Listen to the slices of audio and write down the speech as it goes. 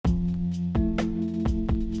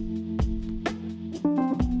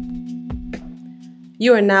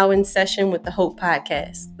You are now in session with the Hope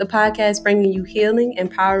Podcast, the podcast bringing you healing,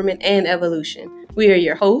 empowerment, and evolution. We are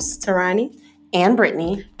your hosts, Tarani and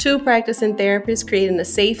Brittany, two practicing therapists creating a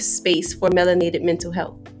safe space for melanated mental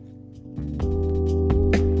health.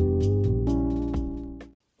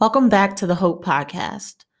 Welcome back to the Hope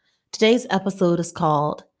Podcast. Today's episode is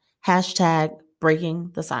called #Breaking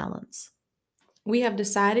the Silence. We have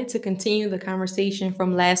decided to continue the conversation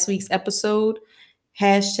from last week's episode,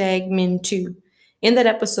 #Men2. In that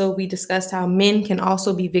episode, we discussed how men can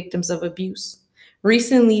also be victims of abuse.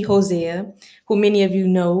 Recently, Hosea, who many of you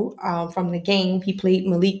know from the game, he played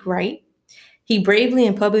Malik Wright. He bravely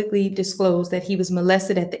and publicly disclosed that he was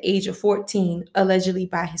molested at the age of 14, allegedly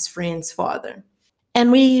by his friend's father.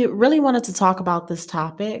 And we really wanted to talk about this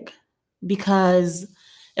topic because,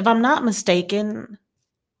 if I'm not mistaken,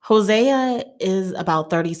 Hosea is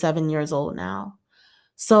about 37 years old now.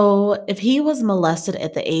 So if he was molested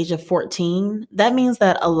at the age of 14, that means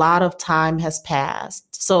that a lot of time has passed.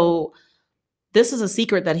 So this is a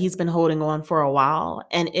secret that he's been holding on for a while,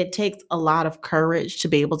 and it takes a lot of courage to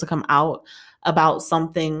be able to come out about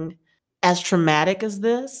something as traumatic as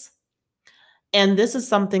this. And this is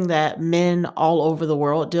something that men all over the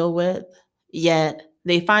world deal with, yet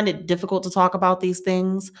they find it difficult to talk about these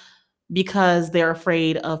things because they're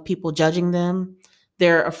afraid of people judging them.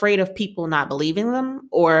 They're afraid of people not believing them,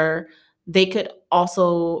 or they could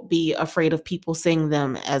also be afraid of people seeing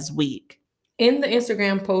them as weak. In the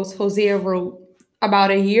Instagram post, Hosea wrote, "About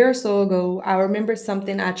a year or so ago, I remember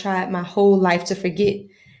something I tried my whole life to forget.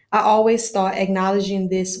 I always thought acknowledging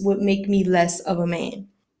this would make me less of a man."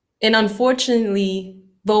 And unfortunately,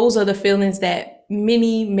 those are the feelings that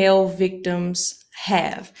many male victims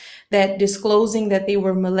have, that disclosing that they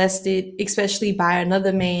were molested, especially by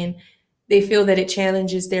another man, they feel that it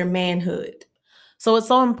challenges their manhood. So it's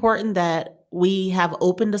so important that we have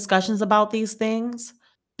open discussions about these things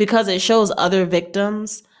because it shows other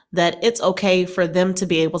victims that it's okay for them to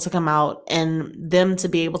be able to come out and them to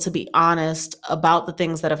be able to be honest about the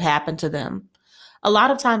things that have happened to them. A lot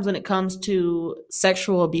of times when it comes to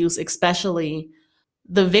sexual abuse, especially,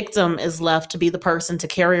 the victim is left to be the person to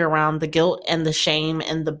carry around the guilt and the shame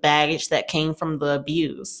and the baggage that came from the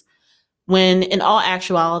abuse. When in all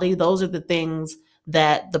actuality, those are the things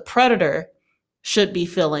that the predator should be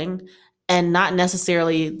feeling and not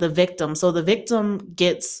necessarily the victim. So the victim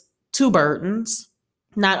gets two burdens.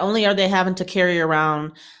 Not only are they having to carry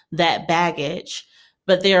around that baggage,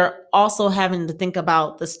 but they're also having to think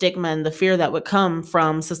about the stigma and the fear that would come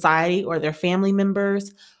from society or their family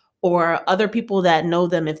members or other people that know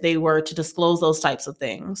them if they were to disclose those types of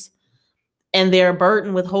things. And they're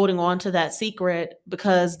burdened with holding on to that secret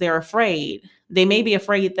because they're afraid. They may be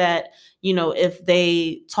afraid that, if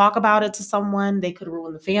they talk about it to someone, they could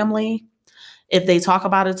ruin the family. If they talk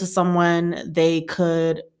about it to someone, they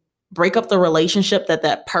could break up the relationship that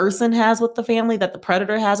that person has with the family, that the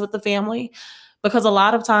predator has with the family. Because a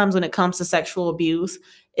lot of times when it comes to sexual abuse,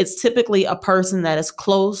 it's typically a person that is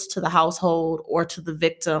close to the household or to the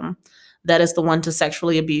victim that is the one to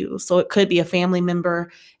sexually abuse. So it could be a family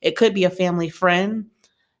member, it could be a family friend.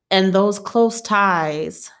 And those close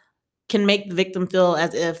ties can make the victim feel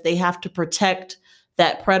as if they have to protect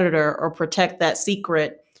that predator or protect that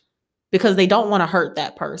secret because they don't want to hurt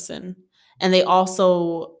that person. And they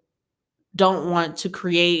also don't want to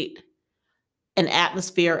create an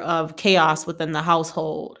atmosphere of chaos within the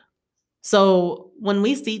household. So when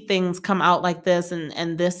we see things come out like this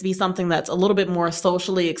and this be something that's a little bit more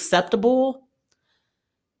socially acceptable,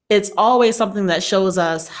 it's always something that shows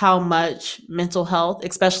us how much mental health,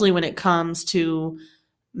 especially when it comes to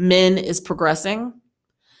men, is progressing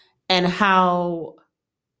and how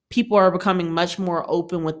people are becoming much more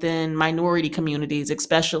open within minority communities,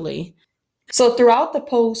 especially. So throughout the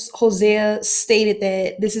post, Hosea stated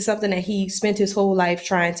that this is something that he spent his whole life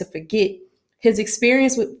trying to forget. His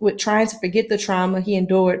experience with trying to forget the trauma he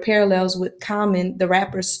endured parallels with Common, the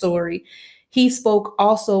rapper's story. He spoke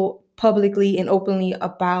also publicly and openly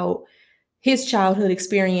about his childhood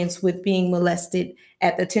experience with being molested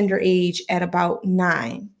at the tender age at about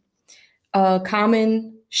 9.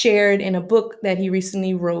 Common shared in a book that he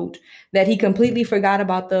recently wrote that he completely forgot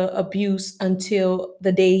about the abuse until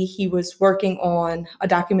the day he was working on a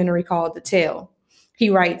documentary called The Tale. He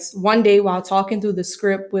writes, "One day while talking through the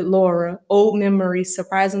script with Laura, old memories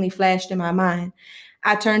surprisingly flashed in my mind.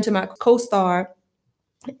 I turned to my co-star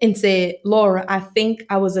and said, 'Laura, I think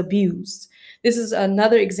I was abused.'" This is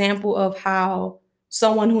another example of how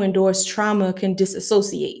someone who endures trauma can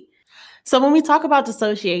disassociate. So when we talk about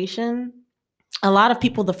dissociation, a lot of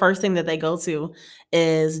people, the first thing that they go to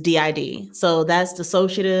is DID. So that's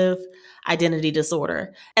dissociative identity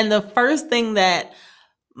disorder. And the first thing that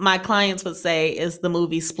my clients would say is the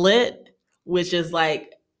movie Split, which is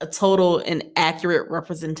like a total and accurate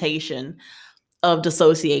representation of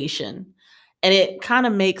dissociation. And it kind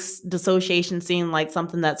of makes dissociation seem like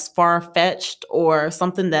something that's far fetched or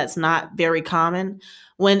something that's not very common,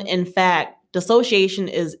 when in fact, dissociation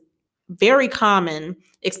is very common,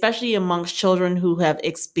 especially amongst children who have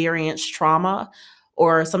experienced trauma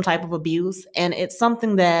or some type of abuse. And it's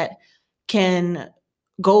something that can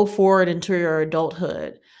go forward into your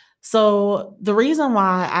adulthood. So, the reason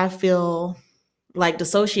why I feel like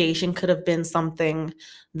dissociation could have been something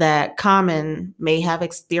that Common may have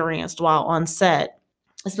experienced while on set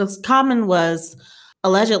is because Common was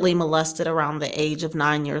allegedly molested around the age of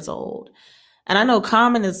 9 years old. And I know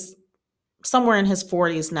Common is somewhere in his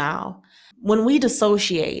 40s now. When we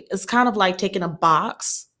dissociate, it's kind of like taking a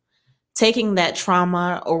box, taking that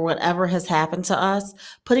trauma or whatever has happened to us,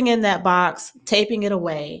 putting it in that box, taping it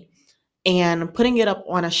away, and putting it up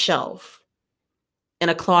on a shelf in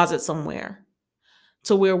a closet somewhere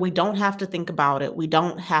to where we don't have to think about it. We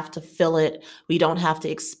don't have to feel it. We don't have to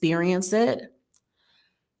experience it.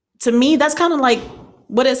 To me, that's kind of like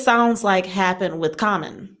what it sounds like happened with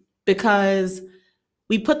Common, because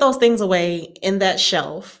we put those things away in that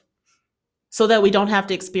shelf so that we don't have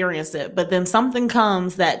to experience it. But then something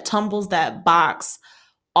comes that tumbles that box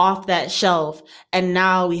off that shelf. And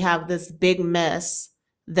now we have this big mess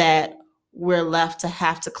that we're left to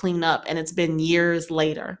have to clean up. And it's been years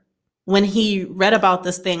later. When he read about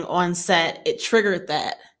this thing on set, it triggered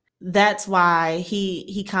that. That's why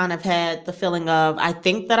he kind of had the feeling of, I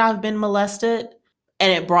think that I've been molested.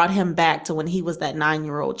 And it brought him back to when he was that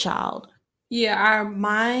 9-year-old child. Yeah, our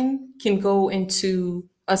mind can go into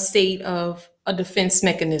a state of a defense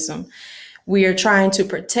mechanism. We are trying to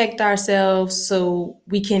protect ourselves so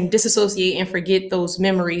we can disassociate and forget those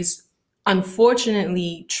memories.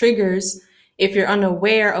 Unfortunately, triggers, if you're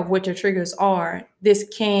unaware of what your triggers are, this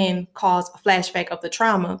can cause a flashback of the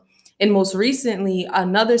trauma. And most recently,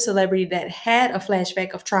 another celebrity that had a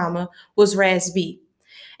flashback of trauma was Raz B.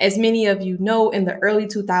 As many of you know, in the early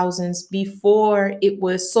 2000s, before it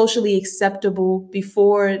was socially acceptable,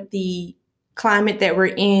 before the climate that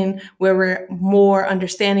we're in, where we're more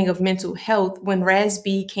understanding of mental health, when Raz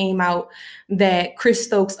B came out that Chris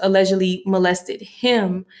Stokes allegedly molested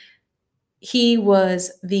him, he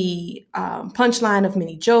was the punchline of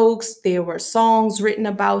many jokes. There were songs written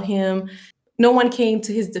about him. No one came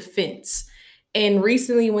to his defense. And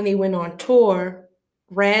recently, when they went on tour,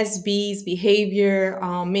 Raz B's behavior,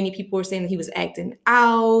 many people were saying that he was acting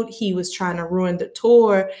out, he was trying to ruin the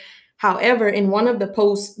tour. However, in one of the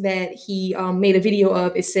posts that he made a video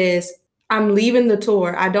of, it says, "I'm leaving the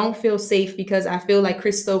tour. I don't feel safe because I feel like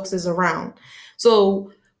Chris Stokes is around."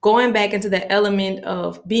 So going back into the element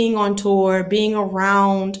of being on tour, being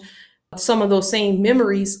around, some of those same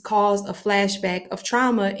memories caused a flashback of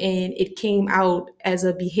trauma, and it came out as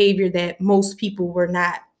a behavior that most people were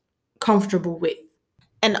not comfortable with.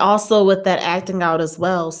 And also with that acting out as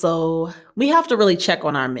well. So we have to really check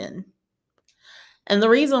on our men. And the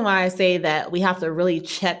reason why I say that we have to really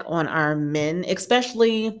check on our men,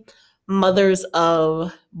 especially mothers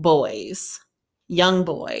of boys, young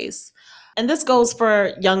boys, and this goes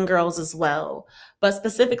for young girls as well, but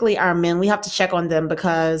specifically our men, we have to check on them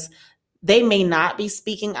because they may not be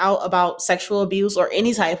speaking out about sexual abuse or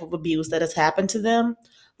any type of abuse that has happened to them,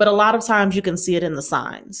 but a lot of times you can see it in the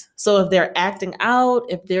signs. So if they're acting out,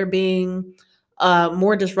 if they're being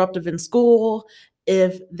more disruptive in school,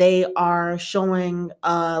 if they are showing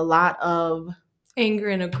a lot of Anger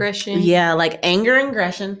and aggression. yeah, like anger and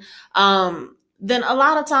aggression, then a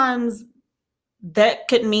lot of times that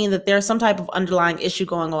could mean that there's some type of underlying issue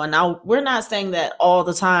going on. Now, we're not saying that all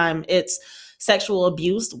the time it's sexual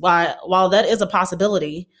abuse. While that is a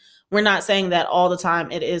possibility, we're not saying that all the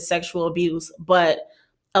time it is sexual abuse, but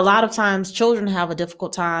a lot of times children have a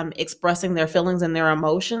difficult time expressing their feelings and their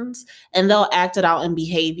emotions, and they'll act it out in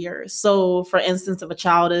behavior. So, for instance, if a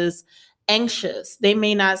child is anxious, they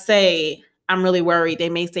may not say, "I'm really worried." They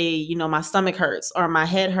may say, "My stomach hurts" or "my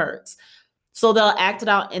head hurts." So they'll act it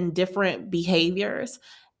out in different behaviors.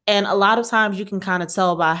 And a lot of times you can kind of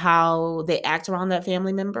tell by how they act around that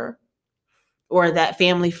family member or that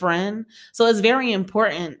family friend. So it's very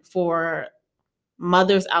important for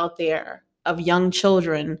mothers out there of young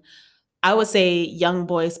children, I would say young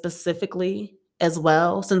boys specifically as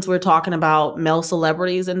well, since we're talking about male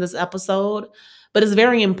celebrities in this episode. But it's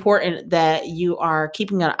very important that you are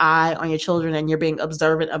keeping an eye on your children and you're being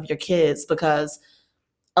observant of your kids, because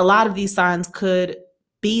a lot of these signs could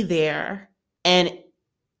be there and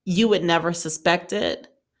you would never suspect it.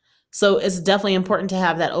 So it's definitely important to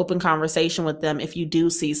have that open conversation with them if you do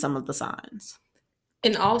see some of the signs.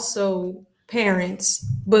 And also, parents,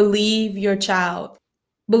 believe your child.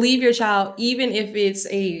 Believe your child, even if it's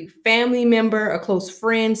a family member, a close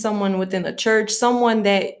friend, someone within a church, someone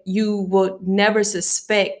that you would never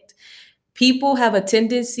suspect. People have a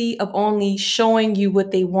tendency of only showing you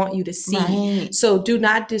what they want you to see. Right. So do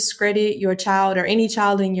not discredit your child or any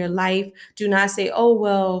child in your life. Do not say, oh,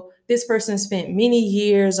 well, this person spent many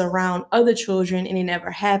years around other children and it never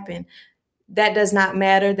happened. That does not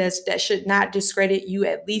matter. That should not discredit you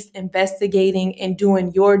at least investigating and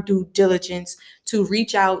doing your due diligence to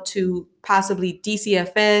reach out to possibly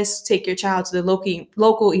DCFS, take your child to the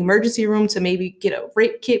local emergency room to maybe get a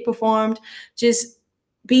rape kit performed. Just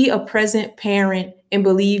be a present parent and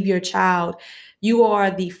believe your child. You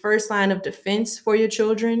are the first line of defense for your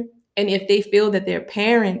children. And if they feel that their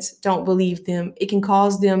parents don't believe them, it can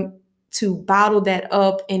cause them to bottle that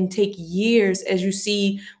up and take years, as you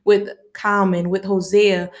see with Common, with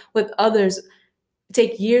Hosea, with others,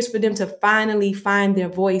 take years for them to finally find their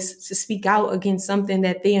voice to speak out against something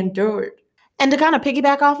that they endured. And to kind of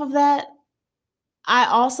piggyback off of that, I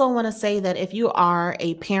also want to say that if you are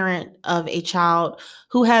a parent of a child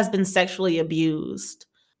who has been sexually abused,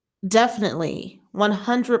 definitely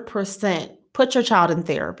 100% put your child in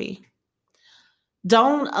therapy.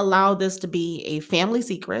 Don't allow this to be a family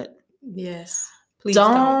secret. Yes, please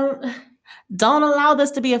don't. Don't allow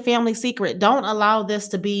this to be a family secret. Don't allow this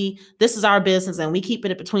to be, this is our business and we keep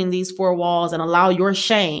it between these four walls, and allow your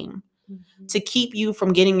shame to keep you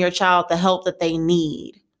from getting your child the help that they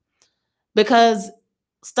need. Because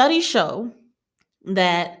studies show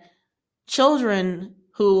that children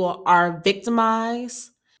who are victimized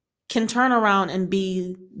can turn around and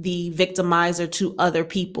be the victimizer to other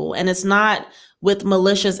people. And it's not with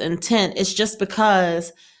malicious intent. It's just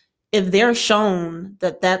because if they're shown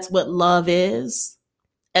that that's what love is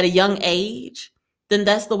at a young age, then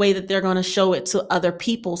that's the way that they're going to show it to other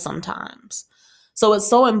people sometimes. So it's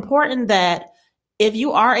so important that if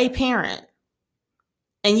you are a parent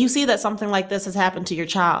and you see that something like this has happened to your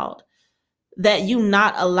child, that you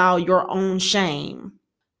not allow your own shame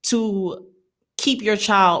to keep your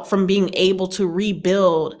child from being able to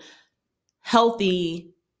rebuild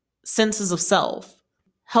healthy senses of self,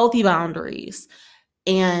 healthy boundaries,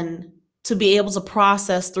 and to be able to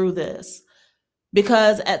process through this.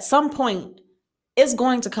 Because at some point, it's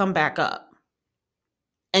going to come back up.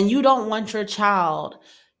 And you don't want your child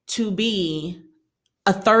to be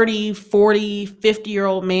a 30, 40,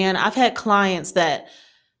 50-year-old man. I've had clients that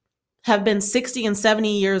have been 60 and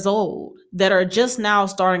 70 years old that are just now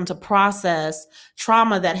starting to process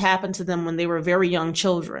trauma that happened to them when they were very young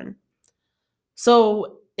children.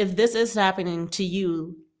 So if this is happening to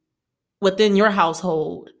you within your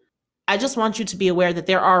household, I just want you to be aware that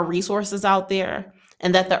there are resources out there,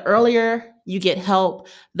 and that the earlier you get help,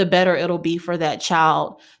 the better it'll be for that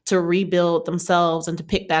child to rebuild themselves and to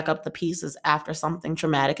pick back up the pieces after something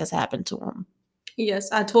traumatic has happened to them.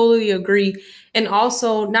 Yes, I totally agree. And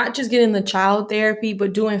also, not just getting the child therapy,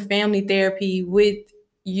 but doing family therapy with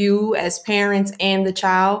you as parents and the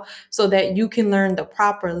child so that you can learn the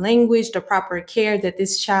proper language, the proper care that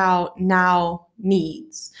this child now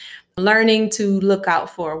needs. Learning to look out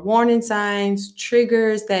for warning signs,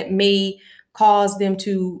 triggers that may cause them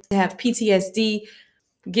to have PTSD,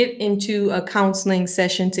 get into a counseling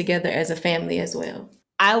session together as a family as well.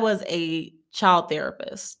 I was a child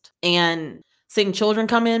therapist, and seeing children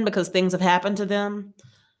come in because things have happened to them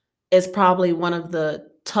is probably one of the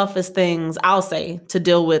toughest things I'll say to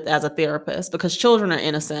deal with as a therapist, because children are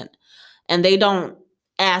innocent and they don't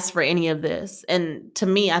ask for any of this. And to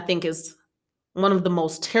me, I think is one of the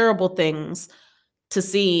most terrible things to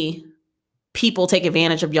see people take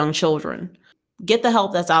advantage of young children. Get the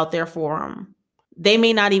help that's out there for them. They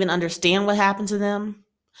may not even understand what happened to them,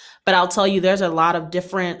 but I'll tell you, there's a lot of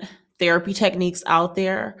different therapy techniques out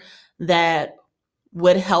there that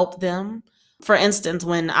would help them. For instance,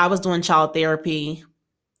 when I was doing child therapy,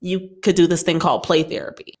 you could do this thing called play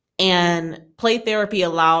therapy. And play therapy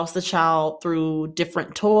allows the child, through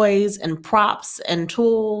different toys and props and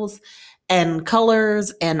tools and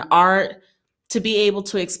colors and art, to be able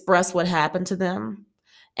to express what happened to them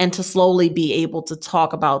and to slowly be able to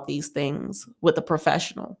talk about these things with a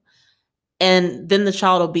professional. And then the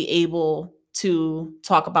child will be able to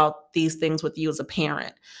talk about these things with you as a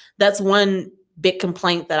parent. That's one big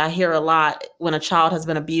complaint that I hear a lot when a child has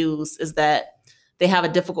been abused, is that they have a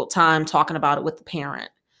difficult time talking about it with the parent.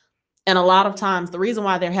 And a lot of times the reason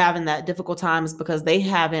why they're having that difficult time is because they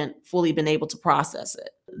haven't fully been able to process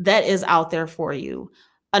it. That is out there for you.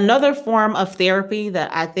 Another form of therapy that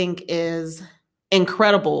I think is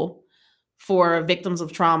incredible for victims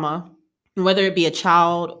of trauma, whether it be a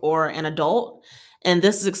child or an adult, And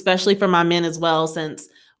this is especially for my men as well, since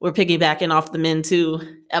we're piggybacking off the Men Too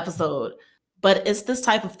episode. But it's this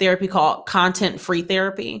type of therapy called content-free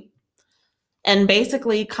therapy. And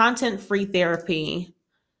basically, content-free therapy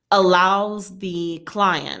allows the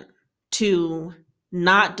client to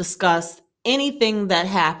not discuss anything that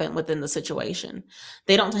happened within the situation.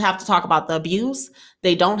 They don't have to talk about the abuse.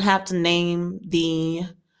 They don't have to name the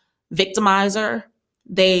victimizer.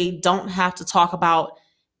 They don't have to talk about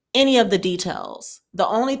any of the details. The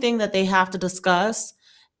only thing that they have to discuss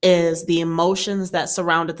is the emotions that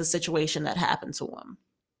surrounded the situation that happened to them.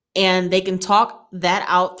 And they can talk that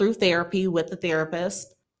out through therapy with the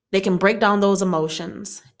therapist. They can break down those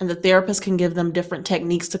emotions, and the therapist can give them different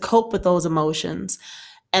techniques to cope with those emotions.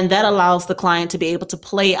 And that allows the client to be able to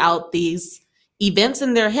play out these events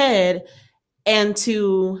in their head and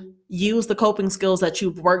to use the coping skills that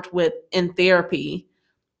you've worked with in therapy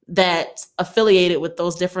that affiliated with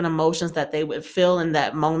those different emotions that they would feel in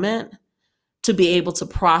that moment to be able to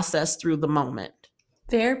process through the moment.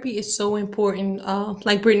 Therapy is so important,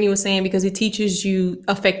 like Brittany was saying, because it teaches you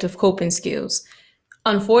effective coping skills.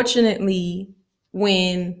 Unfortunately,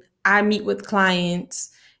 when I meet with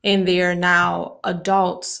clients and they're now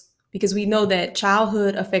adults, because we know that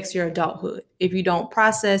childhood affects your adulthood. If you don't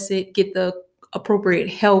process it, get the appropriate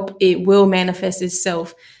help, it will manifest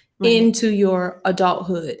itself into your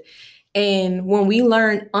adulthood. And when we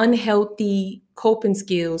learn unhealthy coping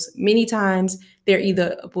skills, many times they're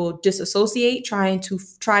either will disassociate, try to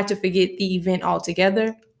forget the event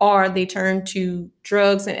altogether, or they turn to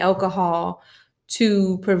drugs and alcohol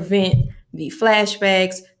to prevent the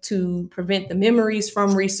flashbacks, to prevent the memories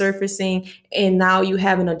from resurfacing. And now you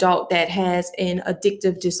have an adult that has an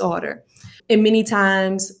addictive disorder. And many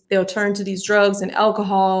times they'll turn to these drugs and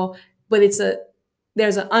alcohol, but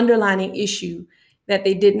there's an underlying issue that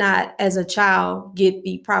they did not, as a child, get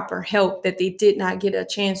the proper help, that they did not get a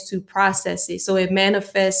chance to process it. So it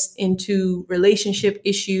manifests into relationship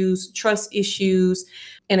issues, trust issues,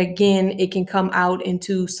 and again, it can come out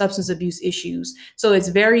into substance abuse issues. So it's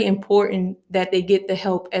very important that they get the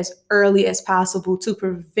help as early as possible to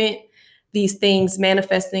prevent these things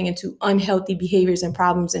manifesting into unhealthy behaviors and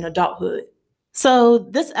problems in adulthood. So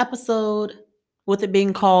this episode, with it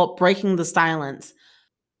being called Breaking the Silence,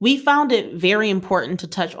 we found it very important to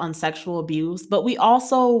touch on sexual abuse, but we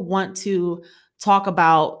also want to talk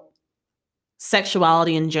about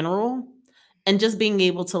sexuality in general and just being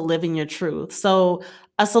able to live in your truth. So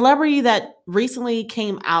a celebrity that recently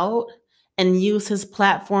came out and used his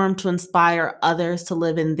platform to inspire others to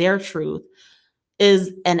live in their truth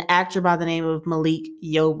is an actor by the name of Malik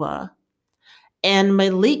Yoba. And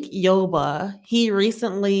Malik Yoba, he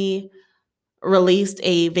recently released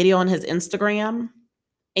a video on his Instagram,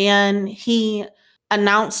 and he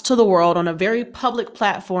announced to the world on a very public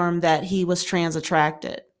platform that he was trans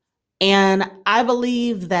attracted. And I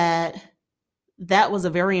believe that that was a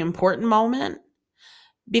very important moment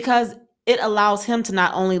because it allows him to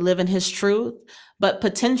not only live in his truth, but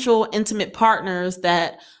potential intimate partners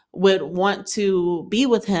that would want to be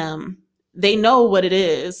with him, they know what it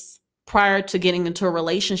is prior to getting into a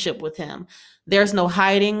relationship with him. There's no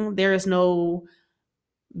hiding, there is no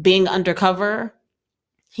being undercover.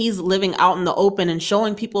 He's living out in the open and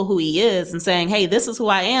showing people who he is and saying, hey, this is who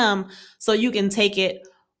I am, so you can take it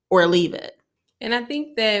or leave it. And I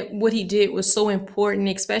think that what he did was so important,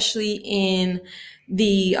 especially in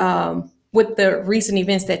the with the recent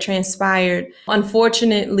events that transpired.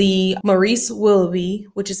 Unfortunately, Maurice Willoughby,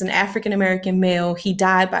 which is an African American male, he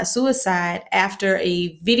died by suicide after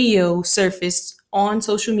a video surfaced on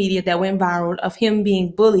social media that went viral of him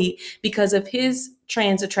being bullied because of his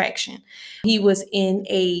trans attraction. He was in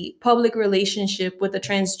a public relationship with a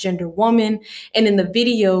transgender woman, and in the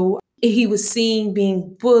video, he was seen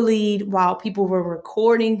being bullied while people were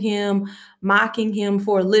recording him, mocking him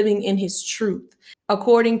for living in his truth.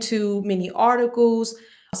 According to many articles,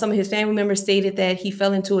 some of his family members stated that he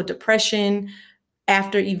fell into a depression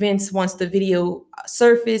after events once the video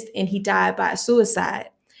surfaced, and he died by suicide.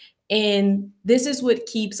 And this is what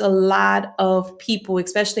keeps a lot of people,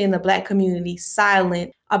 especially in the Black community,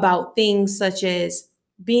 silent about things such as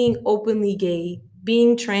being openly gay,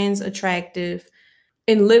 being trans attractive,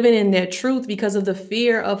 and living in their truth because of the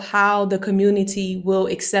fear of how the community will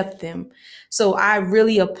accept them. So I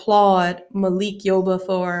really applaud Malik Yoba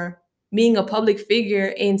for being a public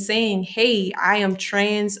figure and saying, hey, I am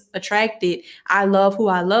trans attracted. I love who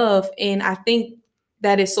I love. And I think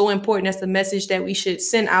that is so important. That's the message that we should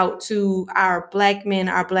send out to our Black men,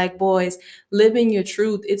 our Black boys. Live in your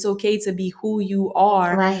truth. It's okay to be who you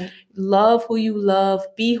are. Right. Love who you love.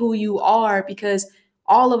 Be who you are, because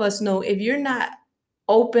all of us know if you're not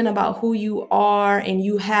open about who you are and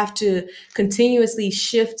you have to continuously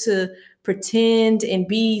shift to pretend and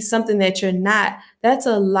be something that you're not, that's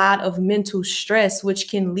a lot of mental stress, which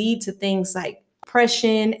can lead to things like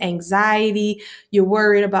depression, anxiety. You're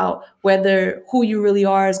worried about whether who you really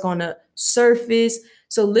are is going to surface.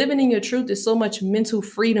 So living in your truth is so much mental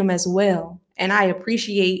freedom as well. And I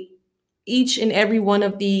appreciate each and every one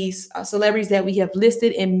of these celebrities that we have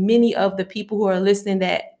listed and many of the people who are listening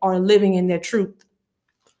that are living in their truth.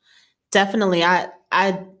 Definitely. I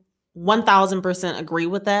 1000% agree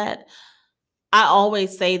with that. I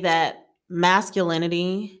always say that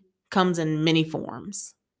masculinity comes in many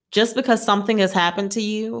forms. Just because something has happened to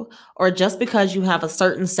you or just because you have a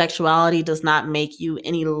certain sexuality does not make you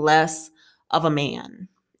any less of a man.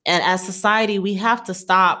 And as society, we have to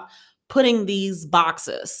stop putting these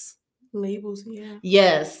boxes. Labels, yeah.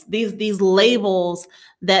 Yes, these labels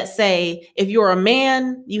that say if you're a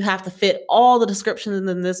man, you have to fit all the descriptions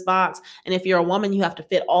in this box, and if you're a woman, you have to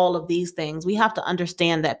fit all of these things. We have to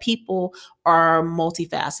understand that people are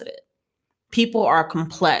multifaceted. People are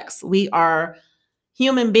complex. We are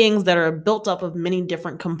human beings that are built up of many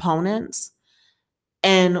different components,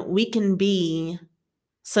 and we can be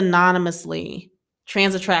synonymously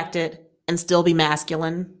trans attracted and still be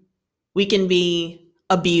masculine. We can be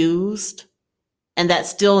abused and that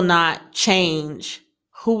still not change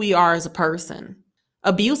who we are as a person.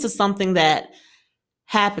 Abuse is something that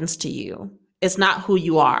happens to you. It's not who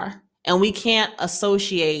you are. And we can't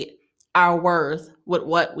associate our worth with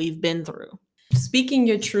what we've been through. Speaking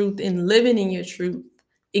your truth and living in your truth,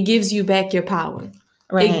 it gives you back your power.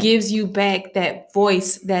 Right. It gives you back that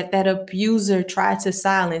voice that abuser tried to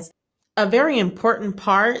silence. A very important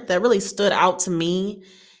part that really stood out to me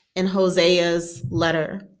in Hosea's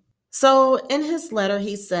letter. So in his letter,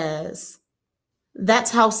 he says,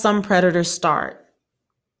 that's how some predators start,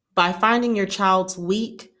 by finding your child's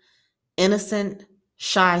weak, innocent,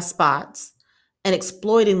 shy spots and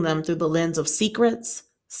exploiting them through the lens of secrets,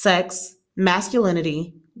 sex,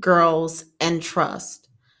 masculinity, girls, and trust.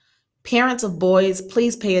 Parents of boys,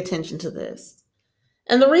 please pay attention to this.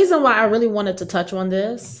 And the reason why I really wanted to touch on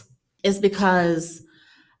this is because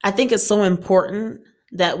I think it's so important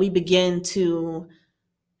that we begin to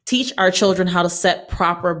teach our children how to set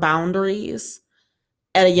proper boundaries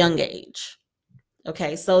at a young age.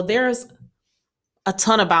 Okay, so there's a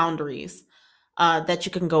ton of boundaries that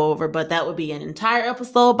you can go over, but that would be an entire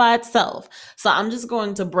episode by itself. So I'm just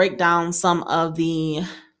going to break down some of the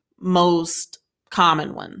most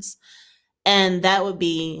common ones. And that would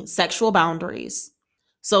be sexual boundaries.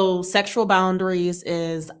 So sexual boundaries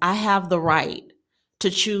is I have the right to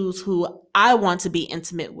choose who I want to be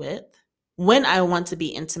intimate with, when I want to be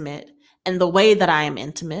intimate, and the way that I am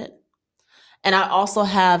intimate. And I also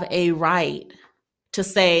have a right to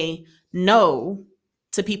say no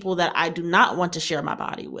to people that I do not want to share my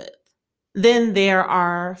body with. Then there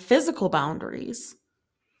are physical boundaries,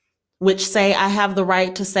 which say I have the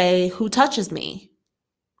right to say who touches me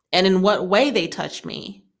and in what way they touch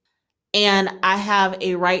me. And I have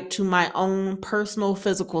a right to my own personal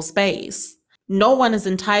physical space. No one is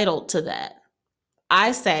entitled to that.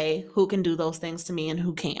 I say who can do those things to me and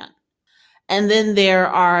who can't. And then there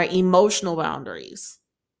are emotional boundaries.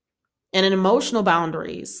 And in emotional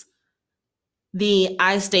boundaries, the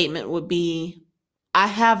I statement would be, I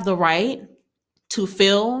have the right to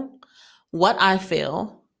feel what I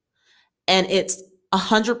feel, and it's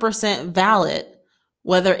 100% valid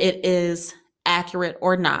whether it is accurate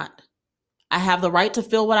or not. I have the right to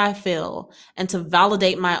feel what I feel and to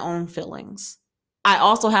validate my own feelings. I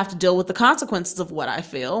also have to deal with the consequences of what I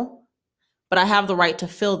feel, but I have the right to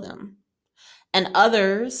feel them. And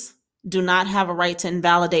others do not have a right to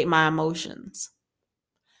invalidate my emotions.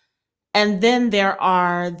 And then there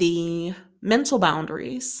are the mental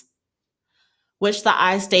boundaries, which the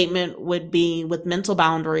I statement would be with mental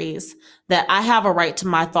boundaries that I have a right to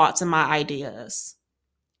my thoughts and my ideas.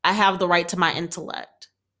 I have the right to my intellect.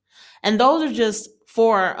 And those are just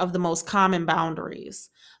 4 of the most common boundaries.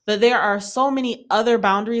 But there are so many other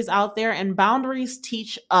boundaries out there, and boundaries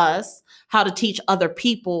teach us how to teach other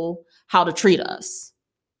people how to treat us.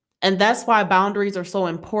 And that's why boundaries are so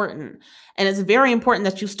important. And it's very important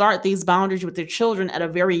that you start these boundaries with your children at a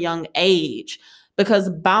very young age, because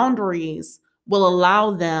boundaries will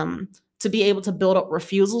allow them to be able to build up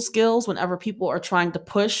refusal skills whenever people are trying to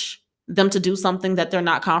push them to do something that they're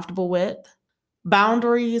not comfortable with.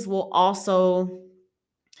 Boundaries will also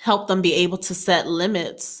help them be able to set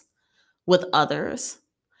limits with others.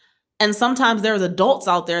 And sometimes there's adults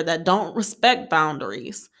out there that don't respect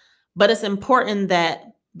boundaries, but it's important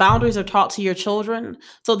that boundaries are taught to your children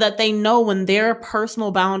so that they know when their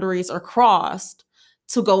personal boundaries are crossed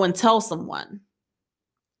to go and tell someone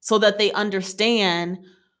so that they understand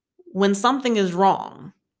when something is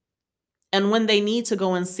wrong and when they need to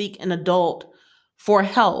go and seek an adult for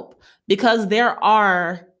help, because there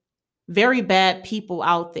are very bad people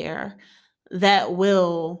out there that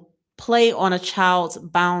will play on a child's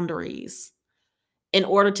boundaries in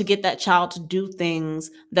order to get that child to do things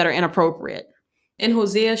that are inappropriate. And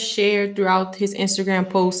Hosea shared throughout his Instagram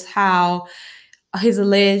post how his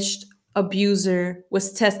alleged abuser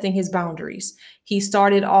was testing his boundaries. He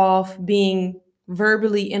started off being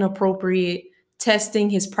verbally inappropriate, testing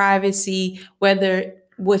his privacy, whether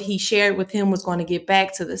what he shared with him was going to get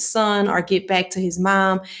back to the son or get back to his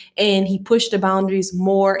mom. And he pushed the boundaries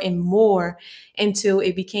more and more until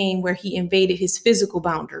it became where he invaded his physical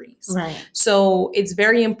boundaries. Right. So it's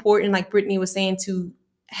very important, like Brittany was saying, to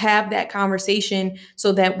have that conversation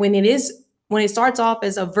so that when it starts off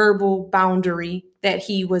as a verbal boundary that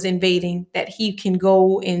he was invading, that he can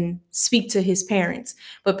go and speak to his parents.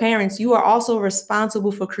 But parents, you are also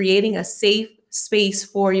responsible for creating a safe space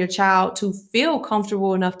for your child to feel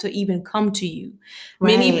comfortable enough to even come to you.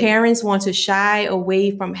 Right. Many parents want to shy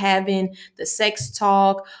away from having the sex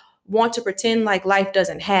talk, want to pretend like life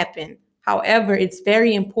doesn't happen. However, it's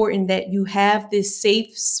very important that you have this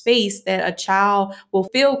safe space that a child will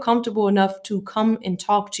feel comfortable enough to come and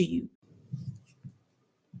talk to you.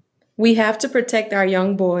 We have to protect our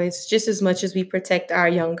young boys just as much as we protect our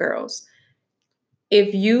young girls.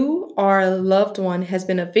 If you or a loved one has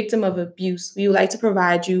been a victim of abuse, we would like to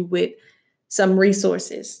provide you with some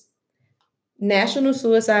resources. National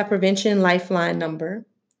Suicide Prevention Lifeline number,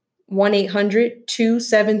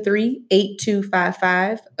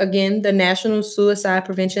 1-800-273-8255. Again, the National Suicide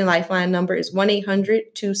Prevention Lifeline number is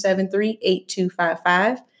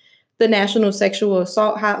 1-800-273-8255. The National Sexual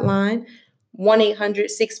Assault Hotline,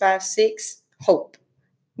 1-800-656-HOPE,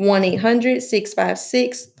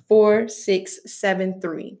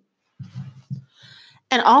 1-800-656-4673.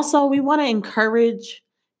 And also, we want to encourage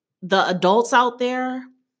the adults out there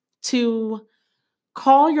to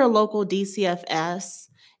call your local DCFS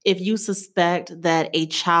if you suspect that a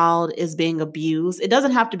child is being abused. It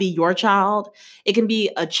doesn't have to be your child. It can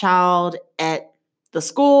be a child at the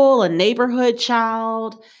school, a neighborhood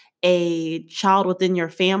child, a child within your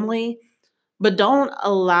family. But don't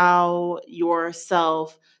allow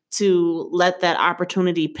yourself to let that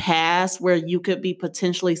opportunity pass where you could be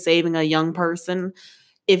potentially saving a young person.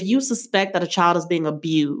 If you suspect that a child is being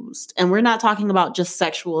abused, and we're not talking about just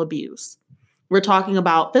sexual abuse, we're talking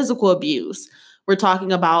about physical abuse, we're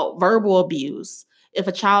talking about verbal abuse. If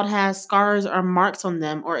a child has scars or marks on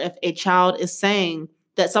them, or if a child is saying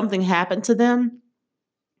that something happened to them,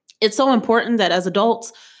 it's so important that as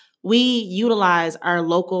adults, we utilize our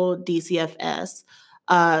local DCFS.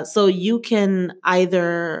 So you can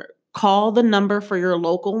either call the number for your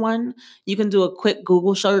local one. You can do a quick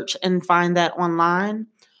Google search and find that online.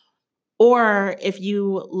 Or if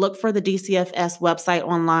you look for the DCFS website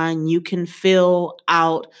online, you can fill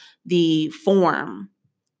out the form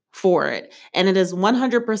for it. And it is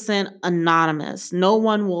 100% anonymous. No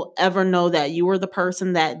one will ever know that you were the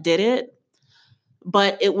person that did it,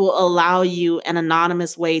 but it will allow you an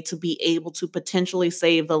anonymous way to be able to potentially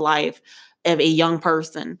save the life of a young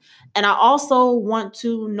person. And I also want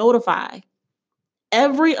to notify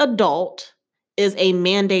every adult is a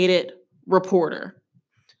mandated reporter.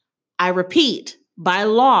 I repeat, by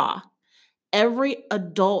law, every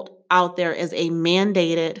adult out there is a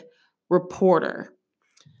mandated reporter.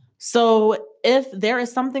 So if there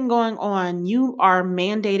is something going on, you are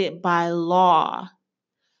mandated by law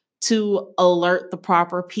to alert the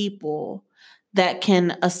proper people that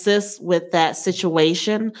can assist with that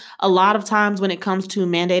situation. A lot of times when it comes to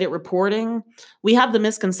mandated reporting, we have the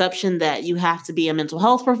misconception that you have to be a mental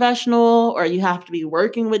health professional, or you have to be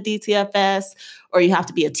working with DTFS, or you have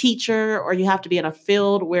to be a teacher, or you have to be in a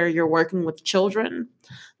field where you're working with children.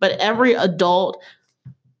 But every adult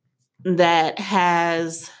that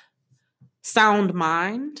has sound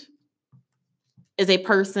mind is a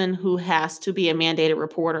person who has to be a mandated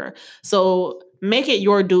reporter. So make it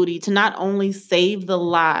your duty to not only save the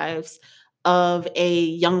lives of a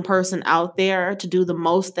young person out there, to do the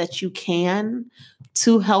most that you can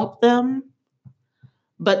to help them,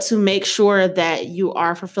 but to make sure that you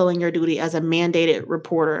are fulfilling your duty as a mandated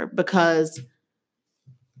reporter, because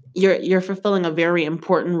you're fulfilling a very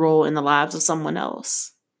important role in the lives of someone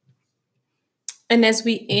else. And as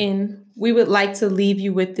we end, we would like to leave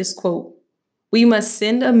you with this quote. We must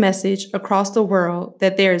send a message across the world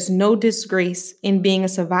that there is no disgrace in being a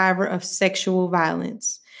survivor of sexual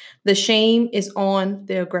violence. The shame is on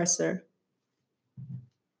the aggressor.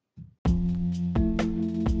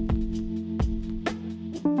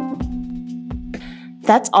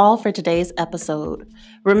 That's all for today's episode.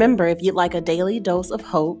 Remember, if you'd like a daily dose of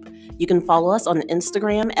hope, you can follow us on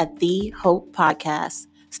Instagram at The Hope Podcast.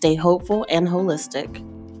 Stay hopeful and holistic.